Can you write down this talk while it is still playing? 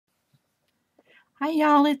Hi,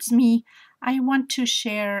 y'all, it's me. I want to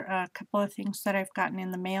share a couple of things that I've gotten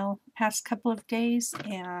in the mail past couple of days,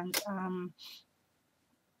 and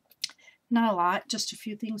not a lot, just a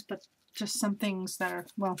few things, but just some things that are,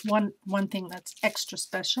 well, one thing that's extra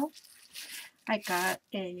special. I got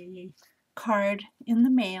a card in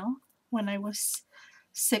the mail when I was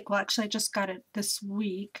sick. Well, actually, I just got it this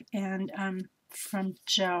week, and from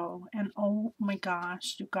Joe, and oh my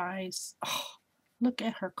gosh, you guys, oh, look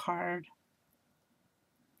at her card.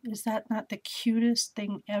 Is that not the cutest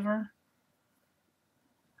thing ever?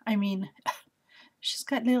 I mean, she's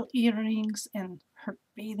got little earrings and her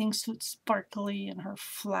bathing suit sparkly and her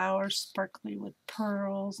flowers sparkly with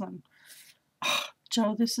pearls. And oh,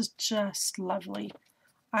 Joe, this is just lovely.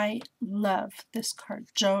 I love this card.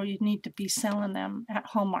 Joe, you need to be selling them at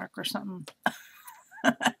Hallmark or something.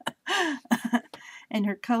 And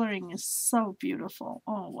her coloring is so beautiful.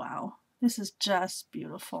 Oh, wow. This is just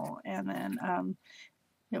beautiful. And then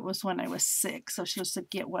it was when I was sick, so she was a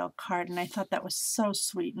get well card, and I thought that was so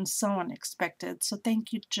sweet and so unexpected. So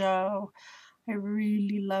thank you, Joe. I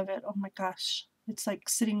really love it. Oh my gosh. It's like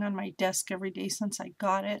sitting on my desk every day since I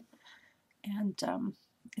got it, and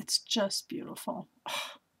it's just beautiful.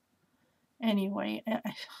 Anyway,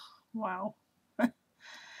 wow.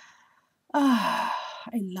 Ah,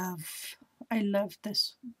 I love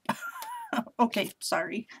this. Okay,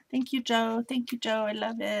 sorry. Thank you, Joe. Thank you, Joe. I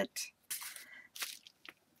love it.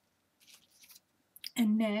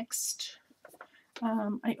 And next,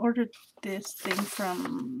 I ordered this thing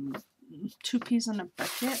from 2 Peas in a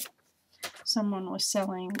Bucket. Someone was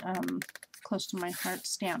selling close to my heart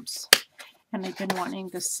stamps, and I've been wanting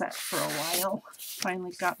this set for a while.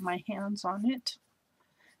 Finally got my hands on it.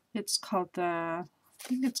 It's called I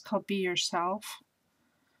think it's called Be Yourself,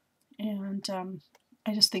 and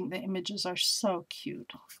I just think the images are so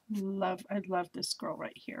cute. I love this girl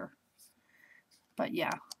right here. But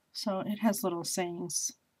yeah, so it has little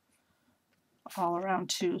sayings all around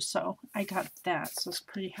too, so I got that, so I was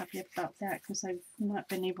pretty happy about that because I've not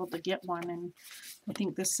been able to get one, and I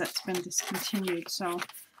think this set's been discontinued, so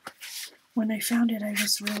when I found it I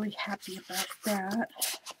was really happy about that.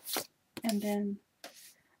 And then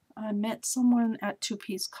I met someone at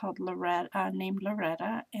 2P's called Loretta, named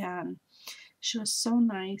Loretta, and she was so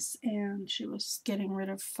nice, and she was getting rid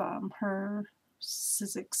of her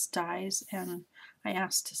Sizzix dies, and I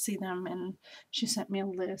asked to see them, and she sent me a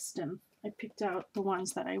list, and I picked out the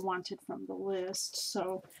ones that I wanted from the list.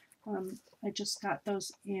 So I just got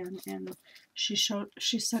those in, and she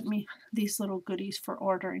sent me these little goodies for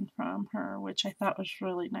ordering from her, which I thought was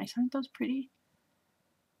really nice. Aren't those pretty?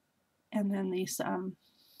 And then these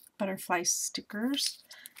butterfly stickers.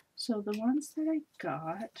 So the ones that I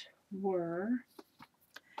got were,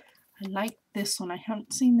 I like this one. I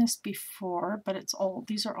haven't seen this before, but it's old.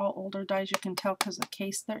 These are all older dies. You can tell because of the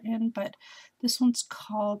case they're in, but this one's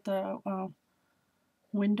called the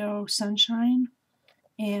Window Sunshine,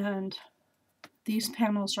 and these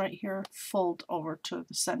panels right here fold over to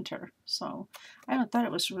the center. So I thought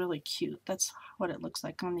it was really cute. That's what it looks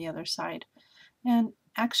like on the other side. And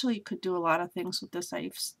actually you could do a lot of things with this.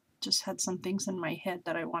 I've just had some things in my head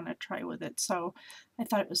that I want to try with it, so I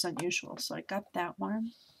thought it was unusual, so I got that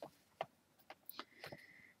one.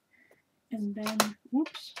 And then,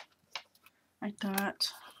 whoops, I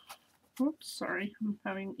got, whoops, sorry, I'm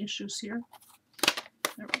having issues here.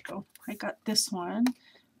 There we go. I got this one,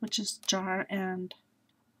 which is jar and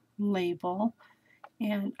label.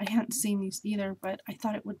 And I hadn't seen these either, but I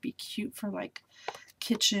thought it would be cute for like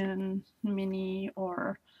kitchen mini,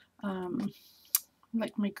 or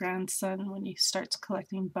like my grandson when he starts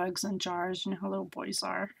collecting bugs in jars. You know how little boys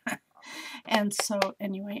are. And so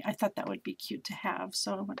anyway, I thought that would be cute to have,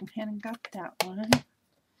 so I went ahead and got that one.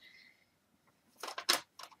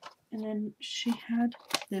 And then she had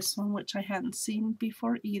this one, which I hadn't seen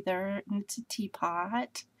before either, and it's a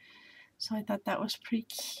teapot. So I thought that was pretty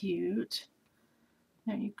cute.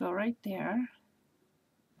 There you go, right there.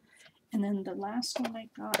 And then the last one I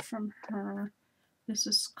got from her, this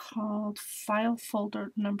is called File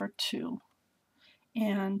Folder Number 2.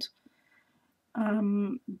 And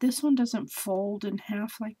this one doesn't fold in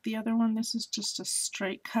half like the other one. This is just a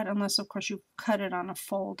straight cut, unless of course you cut it on a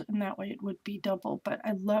fold, and that way it would be double. But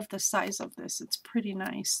I love the size of this. It's pretty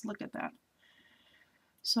nice. Look at that.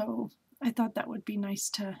 So I thought that would be nice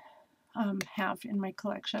to have in my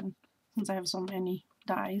collection since I have so many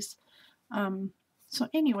dies. So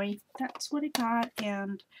anyway, that's what I got,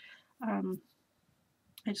 and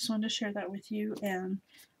I just wanted to share that with you. And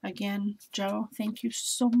again, Joe, thank you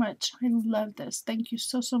so much. I love this. Thank you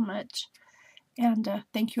so much. And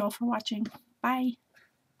thank you all for watching. Bye.